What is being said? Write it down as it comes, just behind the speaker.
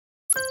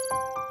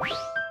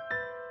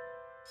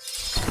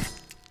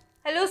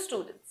Hello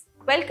students,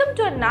 welcome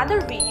to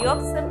another video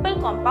of simple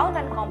compound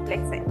and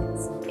complex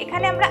sentence.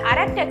 এখানে আমরা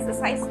আরেকটা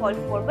exercise solve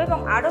করব এবং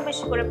আরো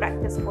বেশি করে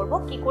প্র্যাকটিস করব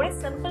কি করে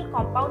সিম্পল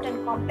কম্পাউন্ড এন্ড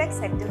কমপ্লেক্স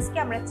সেন্টেন্সকে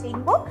আমরা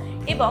চিনব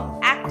এবং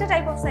একটা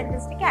টাইপ অফ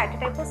সেন্টেন্স থেকে আরেকটা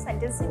টাইপ অফ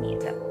সেন্টেন্সে নিয়ে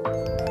যাব।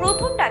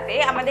 প্রথমটাতে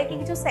আমাদেরকে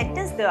কিছু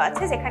সেন্টেন্স দেওয়া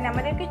আছে যেখানে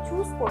আমাদেরকে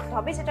চুজ করতে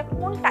হবে যেটা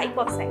কোন টাইপ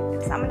অফ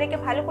সেন্টেন্স। আমাদেরকে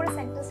ভালো করে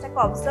সেন্টেন্সটাকে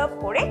অবজার্ভ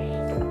করে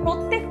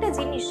প্রত্যেকটা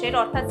জিনিসের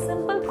অর্থাৎ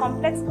সিম্পল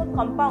কমপ্লেক্স এবং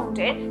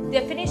কম্পাউন্ডের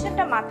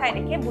ডেফিনিশনটা মাথায়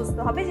রেখে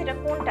বুঝতে হবে যেটা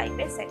কোন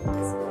টাইপের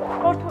সেন্টেন্স।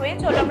 প্রথমে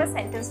চলো আমরা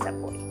সেন্টেন্সটা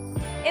পড়ি।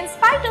 In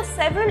spite of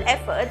several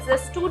efforts, the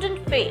student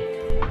failed.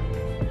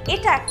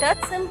 এটা একটা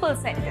সিম্পল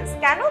সেন্টেন্স।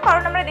 কেন?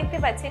 কারণ আমরা দেখতে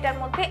পাচ্ছি এটার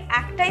মধ্যে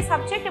একটাই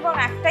সাবজেক্ট এবং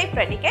একটাই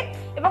প্রেডিকেট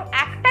এবং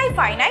একটাই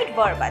ফাইনাইট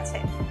ভার্ব আছে।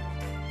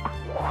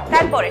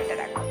 তারপরেরটা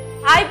দেখো,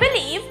 I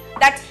believe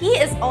that he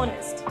is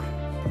honest.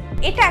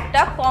 এটা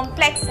একটা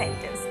কমপ্লেক্স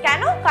সেন্টেন্স।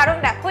 কেন? কারণ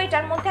দেখো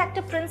এটার মধ্যে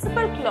একটা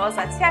প্রিন্সিপাল ক্লজ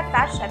আছে আর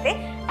তার সাথে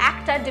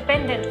একটা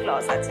ডিপেন্ডেন্ট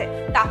ক্লজ আছে,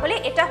 তাহলে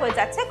এটা হয়ে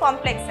যাচ্ছে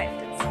কমপ্লেক্স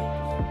সেন্টেন্স।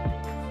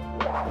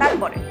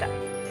 তারপরেরটা,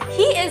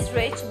 he is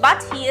rich but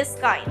he is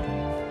kind.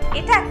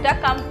 এটা একটা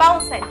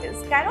কম্পাউন্ড সেন্টেন্স।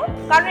 কেন?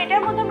 কারণ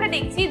এটার মধ্যে আমরা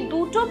দেখছি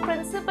দুটো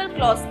প্রিন্সিপাল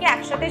ক্লজকে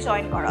একসাথে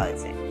জয়েন করা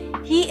হয়েছে।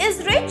 he is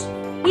rich,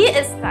 he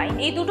is kind,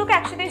 এই দুটোকে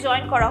একসাথে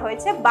জয়েন করা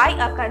হয়েছে বাই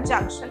আ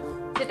কনজাংশন,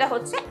 যেটা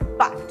হচ্ছে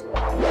but।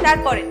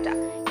 তারপরেরটা,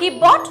 he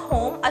brought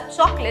home a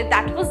chocolate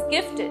that was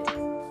gifted.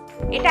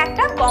 এটা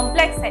একটা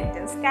কমপ্লেক্স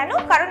সেন্টেন্স। কেন?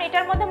 কারণ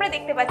এটার মধ্যে আমরা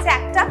দেখতে পাচ্ছি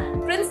একটা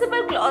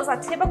প্রিন্সিপাল ক্লজ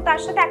আছে এবং তার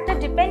সাথে একটা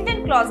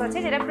ডিপেন্ডেন্ট ক্লজ আছে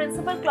যেটা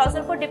প্রিন্সিপাল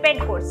ক্লজের উপর ডিপেন্ড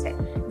করছে।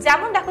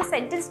 যেমন দেখো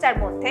সেন্টেন্সটার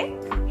মধ্যে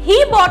he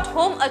brought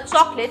home a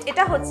chocolate,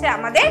 এটা হচ্ছে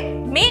আমাদের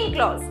main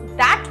clause,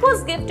 that was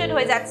gifted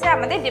হয়ে যাচ্ছে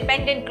আমাদের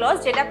ডিপেন্ডেন্ট ক্লজ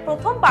যেটা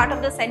প্রথম পার্ট অফ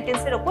দ্য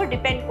সেন্টেন্সের উপর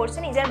ডিপেন্ড করছে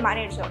নিজের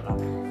মানের জন্য,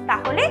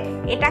 তাহলে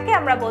এটাকে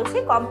আমরা বলছি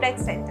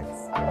কমপ্লেক্স সেন্টেন্স।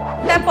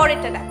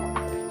 তারপরেরটা দেখো,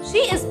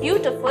 she is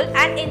beautiful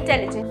and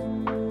intelligent.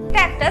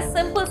 এটা একটা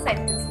সিম্পল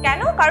সেন্টেন্স।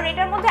 কেন? কারণ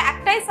এটার মধ্যে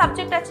একটাই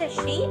সাবজেক্ট আছে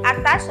she আর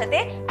তার সাথে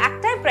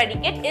একটাই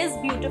predicate is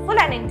beautiful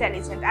and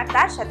intelligent আর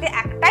তার সাথে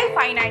একটাই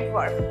ফাইনাইট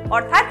ভার্ব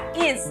অর্থাৎ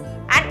is,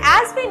 and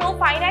as we know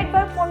finite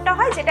verb কোনটা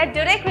হয় যেটা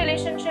ডাইরেক্ট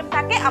রিলেশনশিপ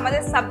থাকে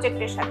আমাদের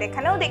সাবজেক্টের সাথে।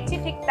 এখানেও দেখছি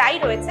ঠিক তাই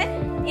রয়েছে,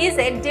 is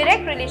এর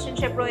ডাইরেক্ট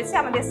রিলেশনশিপ রয়েছে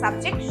আমাদের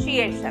সাবজেক্ট she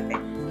এর সাথে,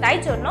 তাই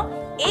জন্য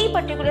এই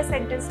পার্টিকুলার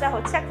সেন্টেন্সটা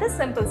হচ্ছে একটা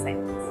সিম্পল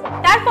সেন্টেন্স।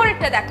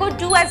 তারপরেরটা দেখো,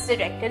 ডু অ্যাজ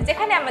ডিরেক্টেড,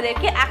 যেখানে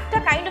আমাদেরকে একটা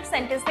কাইন্ড অফ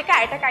সেন্টেন্স থেকে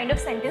আরেকটা কাইন্ড অফ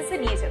সেন্টেন্সে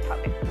নিয়ে যেতে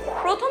হবে।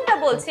 প্রথমটা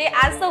বলছে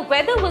as the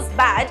weather was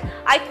bad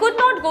I could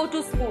not go to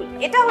school.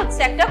 এটা হচ্ছে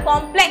একটা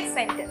কমপ্লেক্স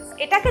সেন্টেন্স।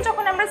 এটাকে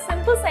যখন আমরা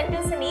সিম্পল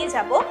সেন্টেন্সে নিয়ে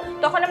যাব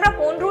তখন আমরা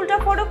কোন রুলটা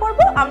ফলো করব?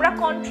 আমরা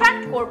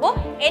কন্ট্রাক্ট করব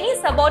any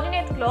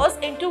subordinate clause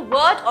into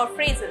word or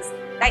phrases.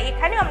 তাই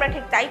এখানে আমরা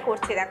ঠিক তাই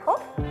করছি। দেখো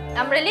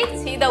আমরা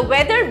লিখছি the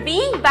weather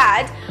being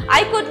bad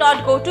I could not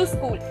go to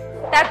school.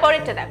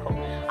 তারপরেরটা দেখো,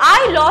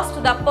 I lost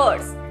the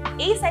purse.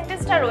 এই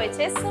সেন্টেন্সটা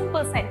রয়েছে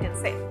সিম্পল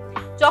সেন্টেন্সে।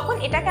 যখন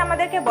এটাকে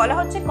আমাদেরকে বলা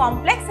হচ্ছে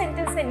কমপ্লেক্স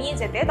সেন্টেন্সে নিয়ে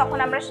যেতে তখন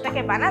আমরা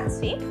সেটাকে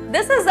বানাচ্ছি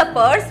this is the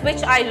purse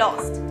which I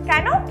lost.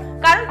 কেন?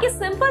 কারণ কি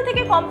সিম্পল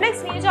থেকে কমপ্লেক্স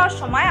নিয়ে যাওয়ার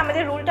সময়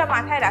আমাদের রুলটা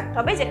মাথায় রাখতে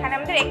হবে যেখানে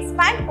আমাদের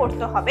এক্সপ্যান্ড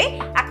করতে হবে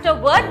একটা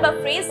ওয়ার্ড বা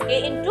ফ্রেজকে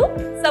ইনটু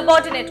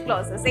সাবঅর্ডিনেট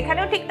ক্লজেস।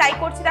 এখানেও ঠিক তাই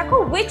করছি। দেখো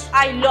which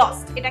I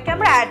lost এটাকে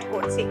আমরা অ্যাড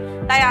করছি,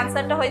 তাই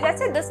আনসারটা হয়ে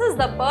যাচ্ছে this is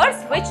the purse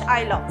which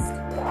I lost.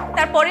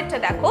 তারপরেরটা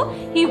দেখো,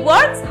 he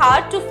works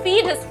hard to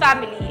feed his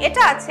family.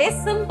 এটা আছে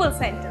সিম্পল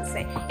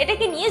সেন্টেন্সে,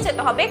 এটাকে নিয়ে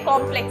যেতে হবে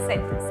কমপ্লেক্স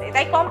সেন্টেন্সে।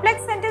 তাই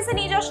কমপ্লেক্স সেন্টেন্সে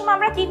নিয়ে যাওয়ার সময়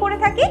আমরা কি করে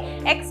থাকি?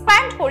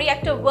 এক্সপ্যান্ড করি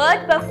একটা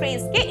ওয়ার্ড বা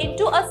ফ্রেজকে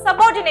ইনটু আ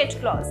সাবঅর্ডিনেট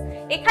ক্লজ।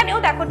 এখানেও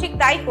দেখো ঠিক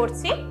তাই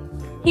করছি,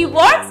 he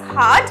works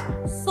hard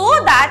so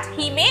that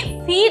he may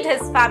feed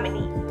his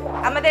family.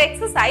 আমাদের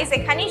এক্সারসাইজ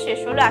এখানেই শেষ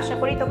হলো। আশা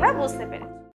করি তোমরা বুঝতে পেরেছো।